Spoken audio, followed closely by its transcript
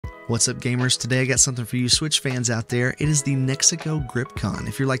What's up, gamers? Today I got something for you Switch fans out there. It is the NexiGo GripCon.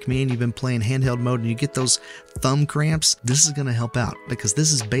 If you're like me and you've been playing handheld mode and you get those thumb cramps, this is going to help out because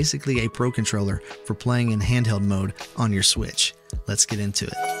this is basically a pro controller for playing in handheld mode on your Switch. Let's get into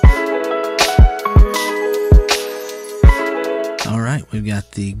it. Alright, we've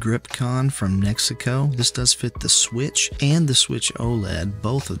got the GripCon from NexiGo. This does fit the Switch and the Switch OLED,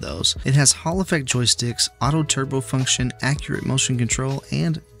 both of those. It has Hall effect joysticks, auto turbo function, accurate motion control,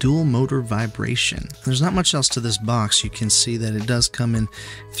 and dual motor vibration. There's not much else to this box. You can see that it does come in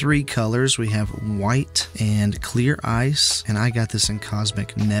 3 colors. We have white and clear ice, and I got this in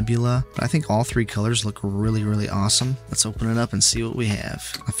Cosmic Nebula. But I think all 3 colors look really, really awesome. Let's open it up and see what we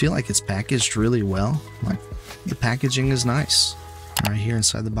have. I feel like it's packaged really well. Like, the packaging is nice. Right here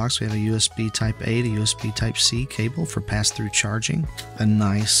inside the box we have a USB Type A to USB Type C cable for pass-through charging, a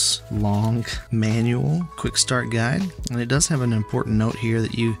nice long manual, quick start guide, and it does have an important note here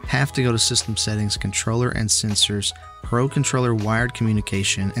that you have to go to System Settings, Controller and Sensors, Pro Controller Wired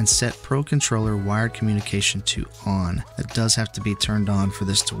Communication, and set Pro Controller Wired Communication to on. It does have to be turned on for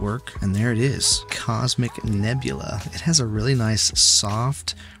this to work, and there it is, Cosmic Nebula. It has a really nice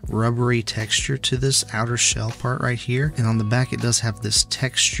soft rubbery texture to this outer shell part right here, and on the back it does have this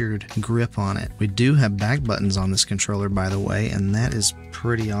textured grip on it. We do have back buttons on this controller, by the way, and that is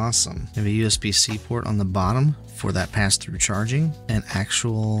pretty awesome. We have a USB-C port on the bottom for that pass-through charging, an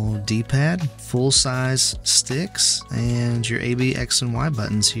actual D-pad, full-size sticks, and your A, B, X, and Y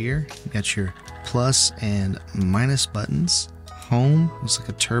buttons here. You got your plus and minus buttons. Home looks like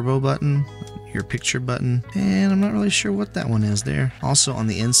a turbo button, your picture button, and I'm not really sure what that one is there. Also on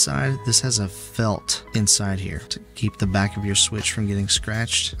the inside, this has a felt inside here to keep the back of your Switch from getting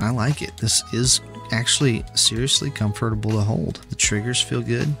scratched. I like it. This is actually seriously comfortable to hold. The triggers feel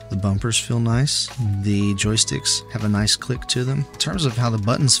good, the bumpers feel nice, the joysticks have a nice click to them. In terms of how the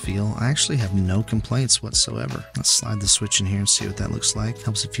buttons feel, I actually have no complaints whatsoever. Let's slide the Switch in here and see what that looks like.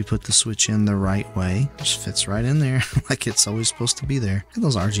 Helps if you put the Switch in the right way. It just fits right in there like it's always supposed to be there. Look at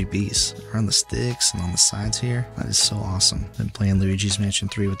those RGBs around the sticks and on the sides here. That is so awesome. Been playing Luigi's Mansion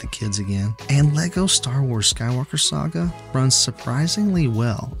 3 with the kids again. And Lego Star Wars Skywalker Saga runs surprisingly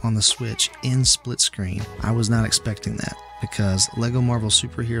well on the Switch in split screen. I was not expecting that, because Lego Marvel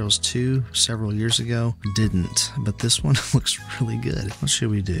Superheroes 2 several years ago didn't, but this one looks really good. What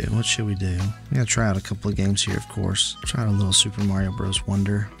should we do? What should we do? We gotta try out a couple of games here, of course. Try out a little Super Mario Bros.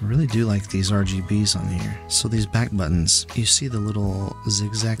 Wonder. I really do like these RGBs on here. So these back buttons, you see the little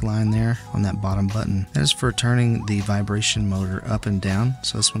zigzag line there on that bottom button. That is for turning the vibration motor up and down.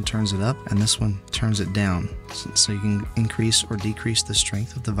 So this one turns it up and this one turns it down. So you can increase or decrease the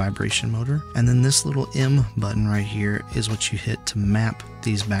strength of the vibration motor. And then this little M button right here is what you hit to map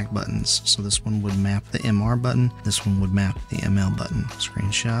these back buttons. So this one would map the MR button, this one would map the ML button.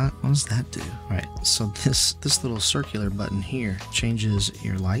 Screenshot. What does that do? Right, so this little circular button here changes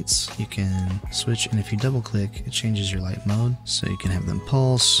your lights. You can switch, and if you double click, it changes your light mode. So you can have them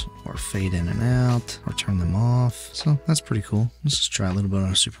pulse or fade in and out or turn them off. So that's pretty cool. Let's just try a little bit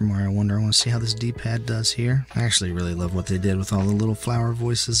on Super Mario Wonder. I want to see how this D-pad does here. I actually really love what they did with all the little flower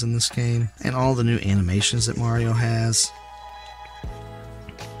voices in this game and all the new animations that Mario has.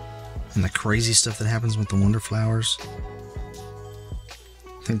 And the crazy stuff that happens with the Wonder Flowers.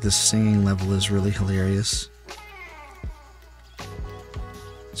 I think this singing level is really hilarious.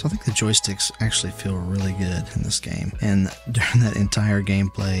 So I think the joysticks actually feel really good in this game. And during that entire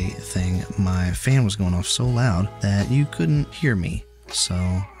gameplay thing, my fan was going off so loud that you couldn't hear me. So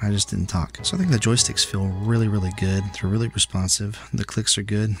I just didn't talk. So I think the joysticks feel really, really good. They're really responsive. The clicks are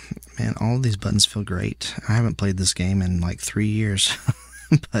good. Man, all of these buttons feel great. I haven't played this game in like 3 years.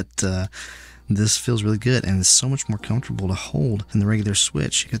 But this feels really good, and it's so much more comfortable to hold than the regular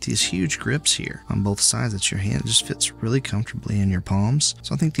Switch. You got these huge grips here on both sides that your hand just fits really comfortably in your palms.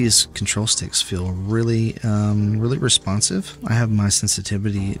 So I think these control sticks feel really, really responsive. I have my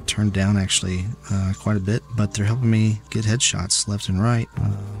sensitivity turned down actually quite a bit, but they're helping me get headshots left and right.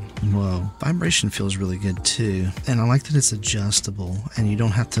 Whoa. Vibration feels really good too, and I like that it's adjustable, and you don't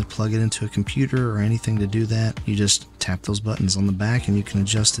have to plug it into a computer or anything to do that. You just tap those buttons on the back and you can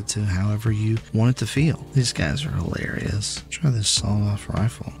adjust it to however you want it to feel. These guys are hilarious. Try this sawed-off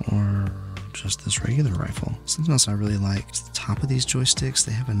rifle or just this regular rifle. Something else I really like is the top of these joysticks.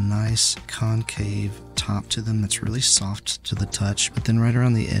 They have a nice concave top to them that's really soft to the touch, but then right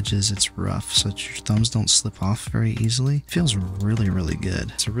around the edges it's rough so that your thumbs don't slip off very easily. It feels really, really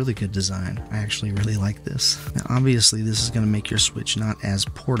good. It's a really good design. I actually really like this. Now obviously this is going to make your Switch not as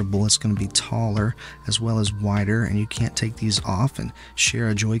portable. It's going to be taller as well as wider, and you can't take these off and share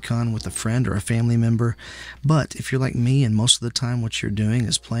a Joy-Con with a friend or a family member. But if you're like me and most of the time what you're doing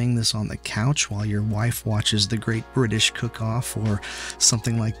is playing this on the couch while your wife watches the Great British Cook-Off or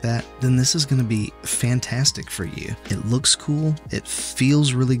something like that, then this is going to be fantastic for you. It looks cool. It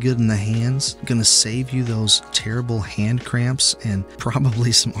feels really good in the hands. Going to save you those terrible hand cramps and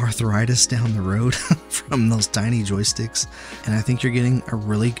probably some arthritis down the road from those tiny joysticks. And I think you're getting a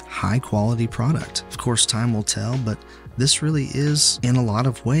really high quality product. Of course, time will tell, but this really is, in a lot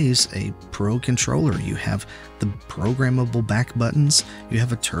of ways, a pro controller. You have the programmable back buttons, you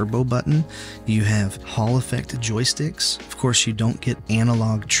have a turbo button, you have Hall effect joysticks. Of course, you don't get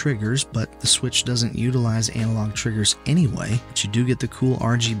analog triggers, but the Switch doesn't utilize analog triggers anyway. But you do get the cool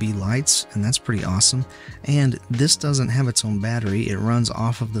RGB lights, and that's pretty awesome. And this doesn't have its own battery. It runs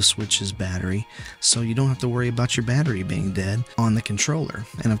off of the Switch's battery, so you don't have to worry about your battery being dead on the controller.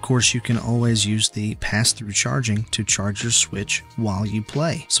 And of course, you can always use the pass-through charging to charge your Switch while you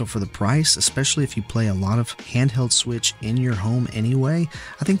play. So for the price, especially if you play a lot of handheld Switch in your home anyway,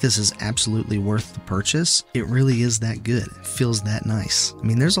 I think this is absolutely worth the purchase. It really is that good. It feels that nice. I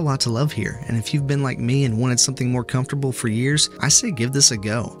mean, there's a lot to love here, and if you've been like me and wanted something more comfortable for years, I say give this a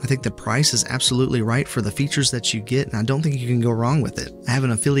go. I think the price is absolutely right for the features that you get, and I don't think you can go wrong with it. I have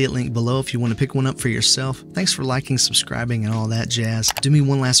an affiliate link below if you want to pick one up for yourself. Thanks for liking, subscribing, and all that jazz. Do me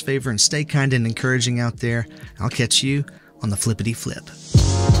one last favor and stay kind and encouraging out there. I'll catch you on the flippity flip.